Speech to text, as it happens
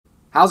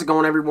How's it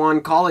going, everyone?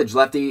 College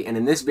Lefty, and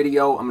in this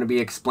video I'm going to be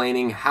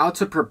explaining how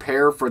to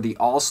prepare for the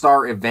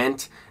All-Star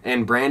event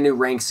and brand new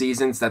ranked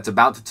seasons that's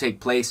about to take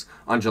place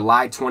on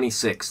July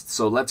 26th.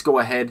 So let's go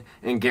ahead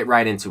and get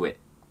right into it.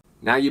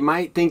 Now you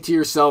might think to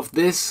yourself,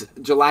 this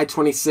July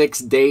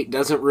 26th date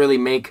doesn't really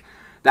make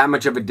that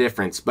much of a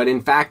difference, but in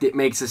fact it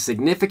makes a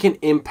significant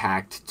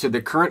impact to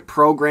the current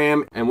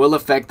program and will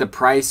affect the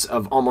price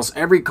of almost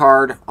every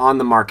card on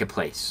the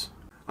marketplace.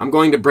 I'm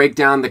going to break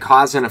down the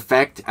cause and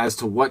effect as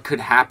to what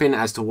could happen,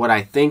 as to what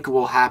I think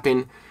will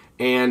happen,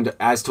 and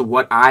as to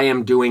what I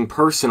am doing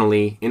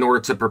personally in order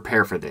to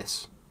prepare for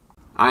this.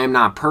 I am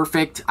not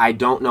perfect. I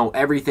don't know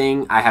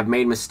everything. I have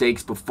made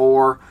mistakes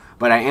before,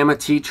 but I am a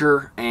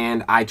teacher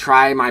and I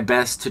try my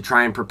best to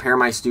try and prepare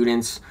my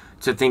students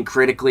to think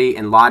critically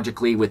and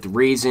logically with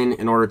reason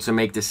in order to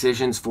make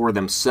decisions for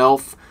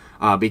themselves.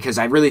 Because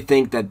I really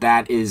think that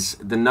that is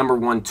the number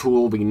one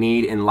tool we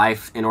need in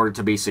life in order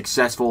to be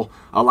successful.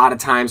 A lot of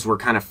times we're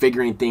kind of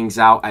figuring things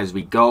out as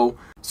we go.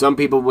 Some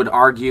people would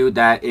argue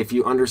that if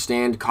you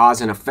understand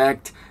cause and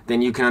effect,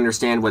 then you can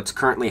understand what's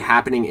currently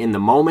happening in the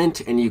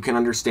moment, and you can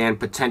understand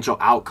potential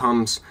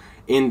outcomes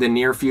in the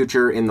near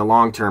future, in the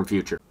long-term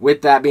future.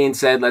 With that being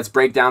said, let's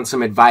break down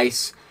some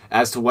advice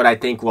as to what I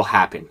think will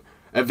happen.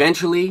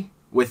 Eventually,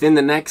 within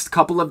the next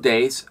couple of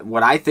days,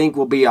 what I think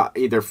will be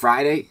either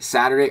Friday,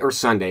 Saturday, or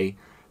Sunday,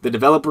 the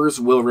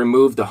developers will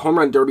remove the Home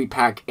Run Derby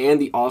pack and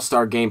the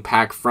All-Star Game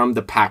pack from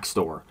the pack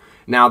store.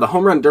 Now, the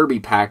Home Run Derby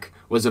pack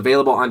was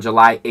available on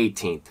July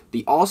 18th.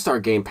 The All-Star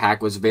Game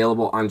pack was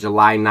available on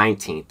July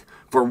 19th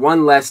for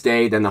one less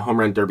day than the Home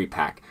Run Derby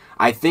pack.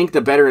 I think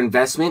the better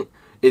investment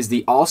is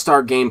the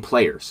All-Star Game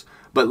players.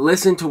 But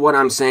listen to what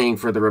I'm saying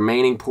for the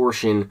remaining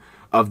portion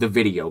of the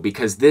video,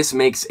 because this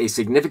makes a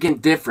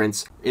significant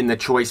difference in the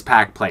choice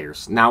pack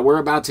players. Now we're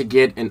about to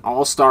get an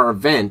all-star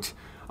event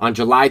on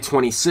July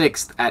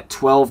 26th at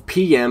 12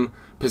 p.m.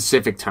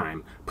 Pacific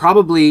time,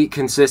 probably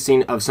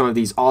consisting of some of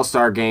these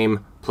all-star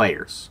game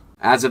players.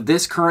 As of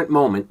this current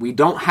moment, we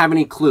don't have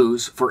any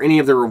clues for any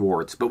of the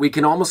rewards, but we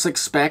can almost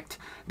expect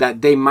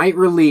that they might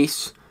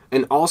release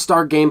an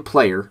all-star game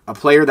player, a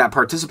player that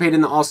participated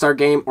in the all-star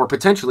game, or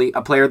potentially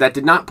a player that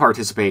did not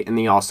participate in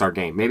the all-star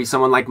game. Maybe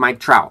someone like Mike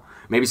Trout.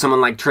 Maybe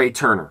someone like Trey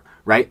Turner,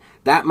 right?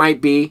 That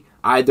might be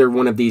either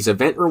one of these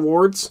event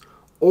rewards,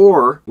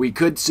 or we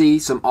could see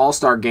some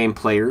All-Star Game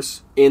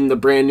players in the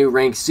brand new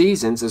ranked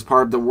seasons as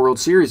part of the World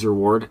Series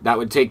reward that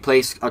would take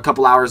place a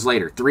couple hours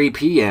later, 3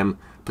 p.m.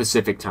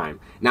 Pacific time.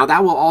 Now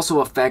that will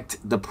also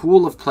affect the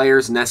pool of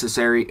players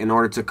necessary in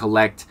order to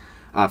collect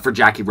for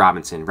Jackie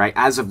Robinson, right?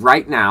 As of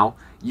right now,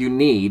 you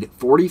need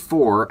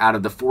 44 out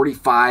of the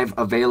 45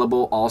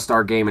 available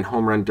All-Star Game and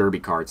Home Run Derby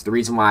cards. The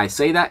reason why I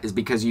say that is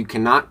because you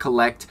cannot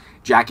collect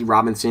Jackie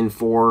Robinson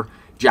for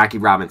Jackie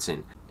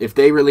Robinson. If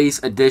they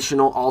release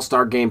additional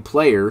All-Star Game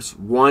players,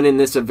 one in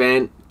this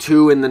event,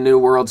 two in the new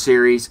World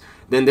Series,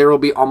 then there will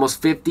be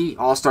almost 50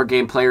 All-Star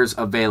Game players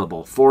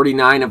available,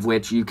 49 of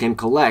which you can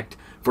collect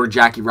for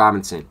Jackie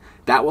Robinson.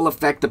 That will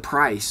affect the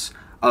price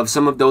of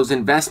some of those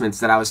investments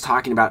that I was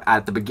talking about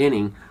at the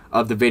beginning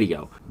of the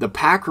video. The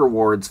pack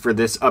rewards for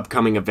this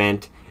upcoming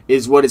event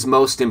is what is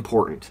most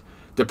important.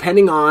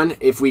 Depending on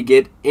if we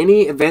get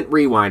any event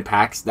rewind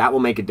packs, that will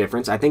make a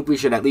difference. I think we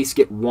should at least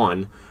get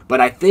one,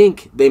 but I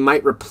think they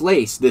might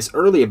replace this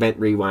early event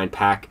rewind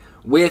pack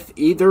with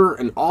either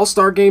an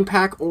All-Star Game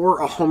pack or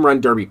a Home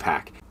Run Derby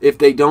pack. If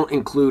they don't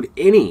include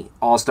any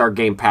All-Star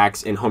Game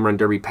packs and Home Run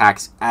Derby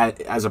packs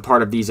as a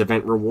part of these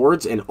event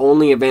rewards, and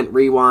only event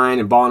rewind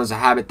and Ballin' Is a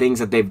Habit, things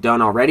that they've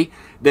done already,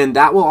 then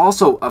that will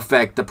also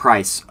affect the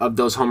price of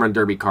those Home Run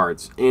Derby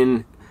cards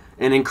and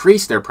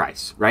increase their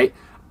price, right?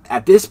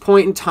 At this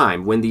point in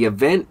time, when the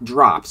event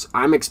drops,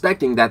 I'm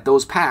expecting that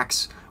those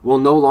packs will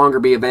no longer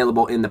be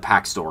available in the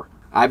pack store.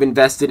 I've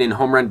invested in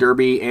Home Run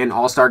Derby and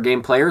All-Star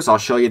Game players. I'll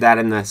show you that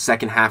in the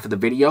second half of the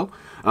video.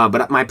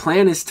 But my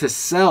plan is to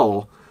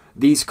sell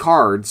these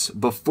cards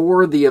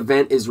before the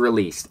event is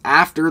released,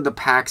 after the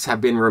packs have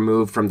been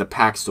removed from the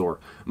pack store.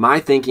 My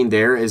thinking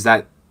there is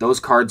that those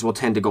cards will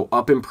tend to go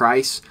up in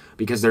price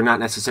because they're not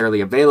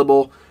necessarily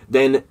available.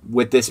 Then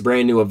with this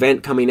brand new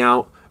event coming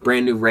out,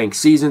 brand new ranked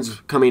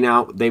seasons coming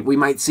out, we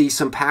might see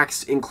some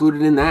packs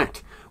included in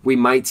that. We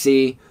might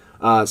see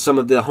some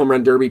of the Home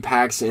Run Derby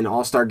packs and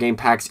All-Star Game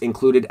packs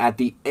included at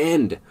the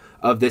end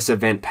of this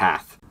event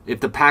path. If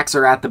the packs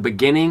are at the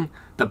beginning,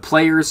 the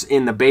players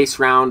in the base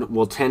round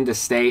will tend to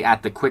stay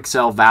at the quick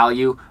sell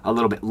value a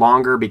little bit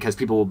longer because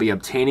people will be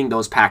obtaining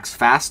those packs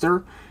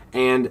faster,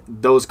 and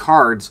those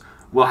cards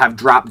will have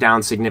dropped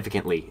down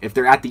significantly. If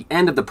they're at the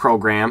end of the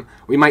program,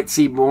 we might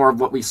see more of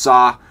what we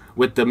saw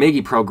with the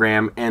Miggy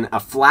program and a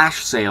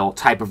flash sale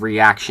type of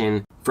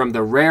reaction from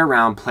the rare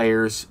round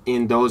players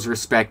in those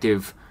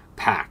respective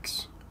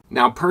packs.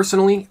 Now,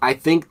 personally, I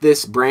think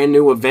this brand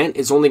new event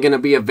is only going to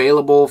be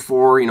available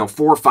for,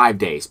 4 or 5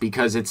 days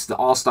because it's the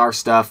all-star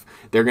stuff.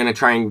 They're going to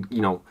try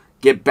and,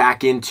 get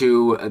back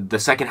into the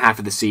second half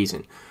of the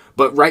season.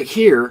 But right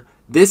here,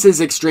 this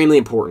is extremely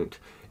important.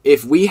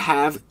 If we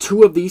have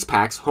two of these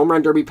packs, Home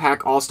Run Derby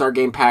pack, All-Star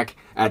Game pack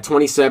at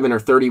 27 or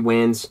 30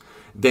 wins,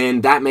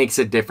 then that makes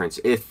a difference.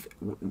 If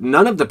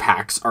none of the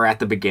packs are at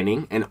the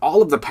beginning and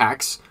all of the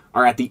packs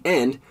are at the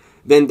end,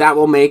 then that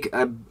will make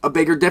a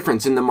bigger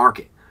difference in the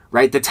market,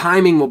 right? The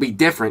timing will be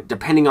different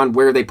depending on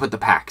where they put the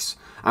packs.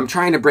 I'm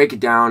trying to break it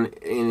down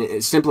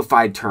in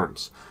simplified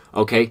terms,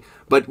 okay?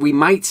 But we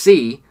might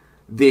see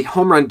the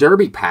Home Run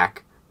Derby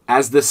pack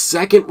as the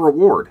second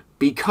reward,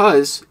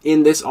 because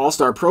in this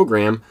All-Star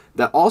program,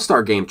 the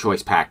All-Star Game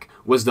Choice pack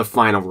was the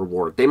final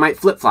reward. They might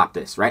flip-flop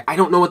this, right? I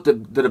don't know what the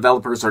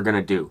developers are going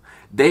to do.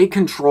 They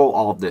control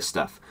all of this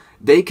stuff.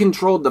 They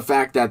controlled the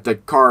fact that the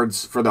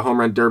cards for the Home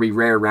Run Derby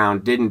rare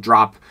round didn't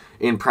drop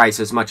in price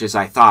as much as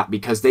I thought,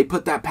 because they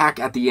put that pack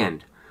at the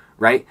end,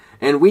 right?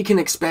 And we can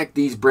expect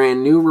these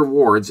brand new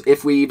rewards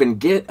if we even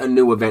get a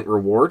new event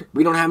reward.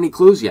 We don't have any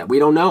clues yet. We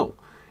don't know.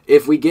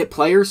 If we get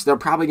players, they're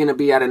probably going to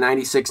be at a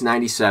 96,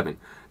 97.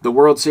 The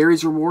World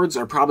Series rewards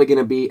are probably going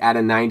to be at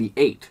a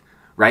 98,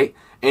 right?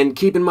 And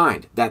keep in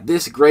mind that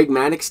this Greg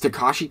Maddux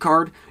Takashi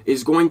card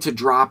is going to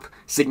drop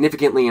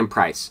significantly in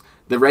price.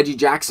 The Reggie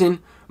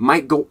Jackson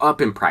might go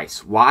up in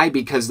price. Why?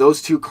 Because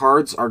those two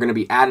cards are going to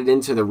be added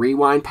into the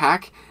Rewind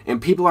pack,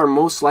 and people are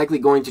most likely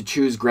going to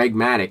choose Greg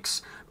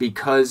Maddux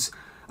because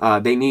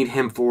they need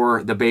him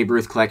for the Babe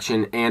Ruth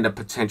collection and a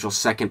potential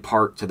second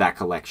part to that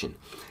collection.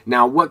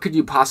 Now, what could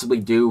you possibly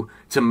do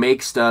to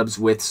make stubs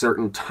with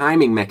certain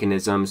timing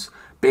mechanisms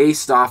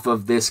based off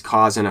of this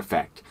cause and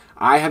effect?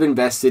 I have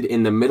invested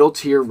in the middle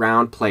tier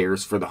round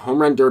players for the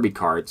Home Run Derby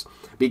cards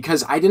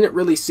because I didn't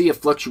really see a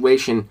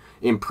fluctuation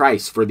in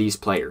price for these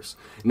players.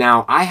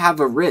 Now, I have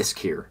a risk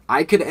here.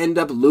 I could end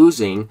up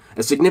losing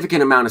a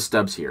significant amount of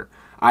stubs here.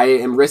 I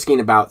am risking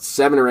about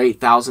 7,000 or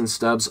 8,000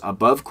 stubs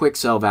above quick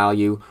sell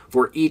value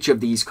for each of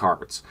these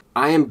cards.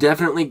 I am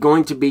definitely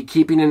going to be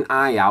keeping an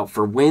eye out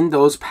for when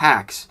those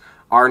packs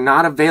are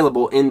not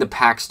available in the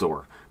pack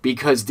store,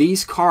 because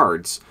these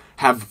cards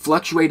have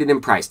fluctuated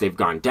in price. They've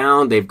gone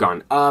down, they've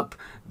gone up,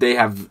 they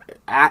have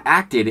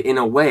acted in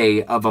a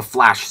way of a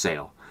flash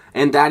sale.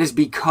 And that is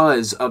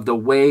because of the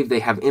way they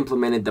have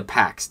implemented the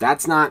packs.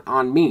 That's not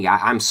on me.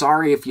 I'm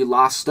sorry if you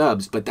lost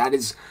stubs, but that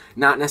is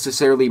not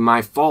necessarily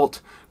my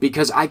fault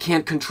because I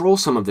can't control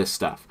some of this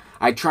stuff.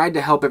 I tried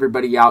to help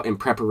everybody out in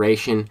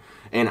preparation,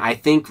 and I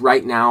think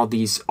right now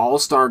these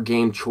All-Star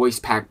Game Choice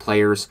Pack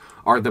players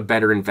are the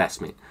better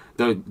investment.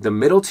 The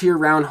middle tier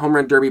round Home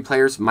Run Derby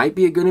players might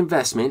be a good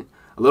investment,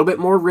 a little bit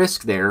more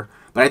risk there,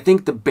 but I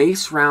think the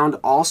base round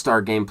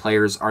All-Star Game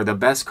players are the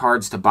best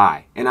cards to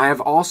buy, and I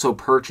have also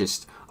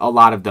purchased a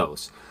lot of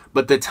those.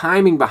 But the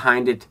timing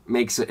behind it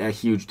makes a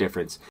huge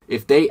difference.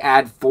 If they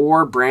add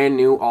 4 brand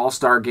new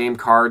All-Star Game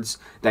cards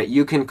that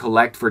you can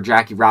collect for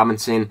Jackie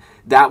Robinson,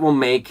 that will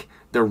make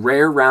the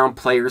rare round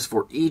players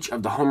for each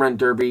of the Home Run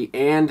Derby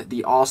and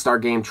the All-Star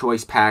Game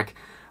Choice Pack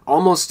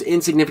almost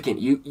insignificant.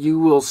 You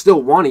will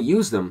still want to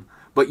use them,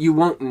 but you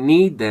won't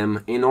need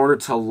them in order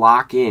to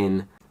lock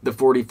in the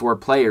 44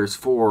 players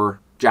for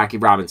Jackie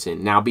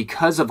Robinson. Now,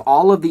 because of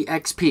all of the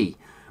XP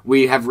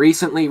we have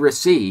recently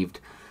received,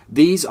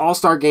 these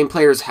All-Star Game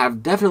players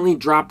have definitely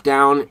dropped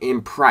down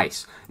in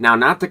price. Now,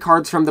 not the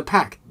cards from the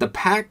pack. The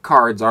pack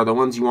cards are the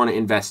ones you want to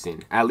invest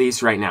in, at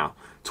least right now.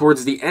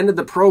 Towards the end of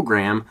the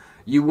program,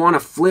 you want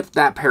to flip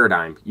that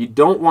paradigm. You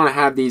don't want to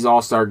have these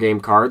All-Star Game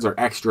cards or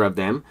extra of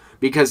them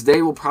because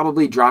they will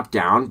probably drop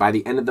down. By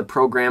the end of the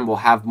program, we'll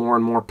have more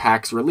and more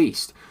packs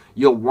released.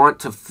 You'll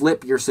want to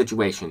flip your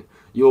situation.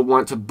 You'll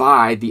want to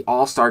buy the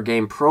All-Star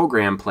Game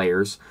program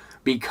players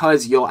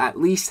because you'll at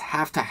least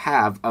have to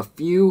have a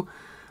few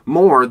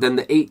more than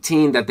the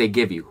 18 that they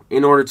give you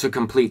in order to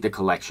complete the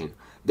collection.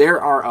 There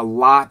are a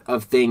lot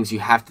of things you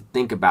have to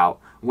think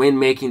about when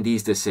making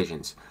these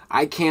decisions.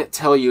 I can't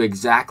tell you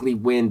exactly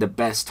when the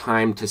best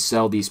time to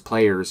sell these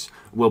players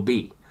will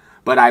be,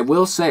 but I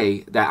will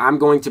say that I'm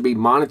going to be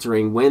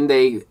monitoring when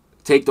they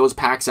take those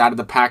packs out of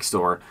the pack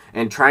store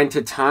and trying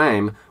to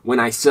time when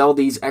I sell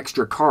these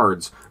extra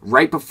cards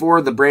right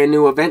before the brand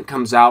new event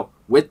comes out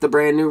with the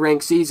brand new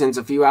ranked seasons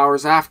a few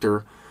hours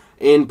after,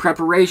 in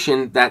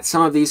preparation that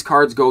some of these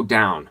cards go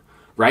down,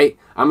 right?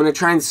 I'm going to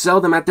try and sell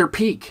them at their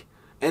peak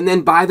and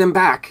then buy them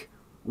back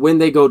when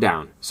they go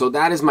down. So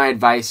that is my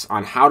advice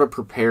on how to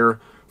prepare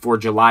for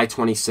July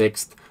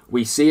 26th.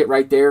 We see it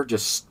right there,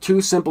 just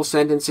 2 simple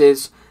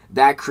sentences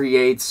that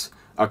creates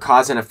a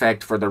cause and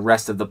effect for the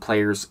rest of the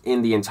players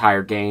in the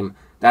entire game.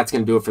 That's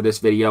going to do it for this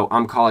video.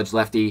 I'm College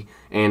Lefty,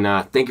 and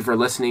thank you for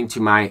listening to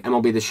my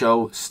MLB The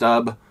Show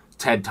stub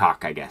TED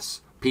Talk, I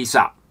guess. Peace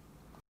out.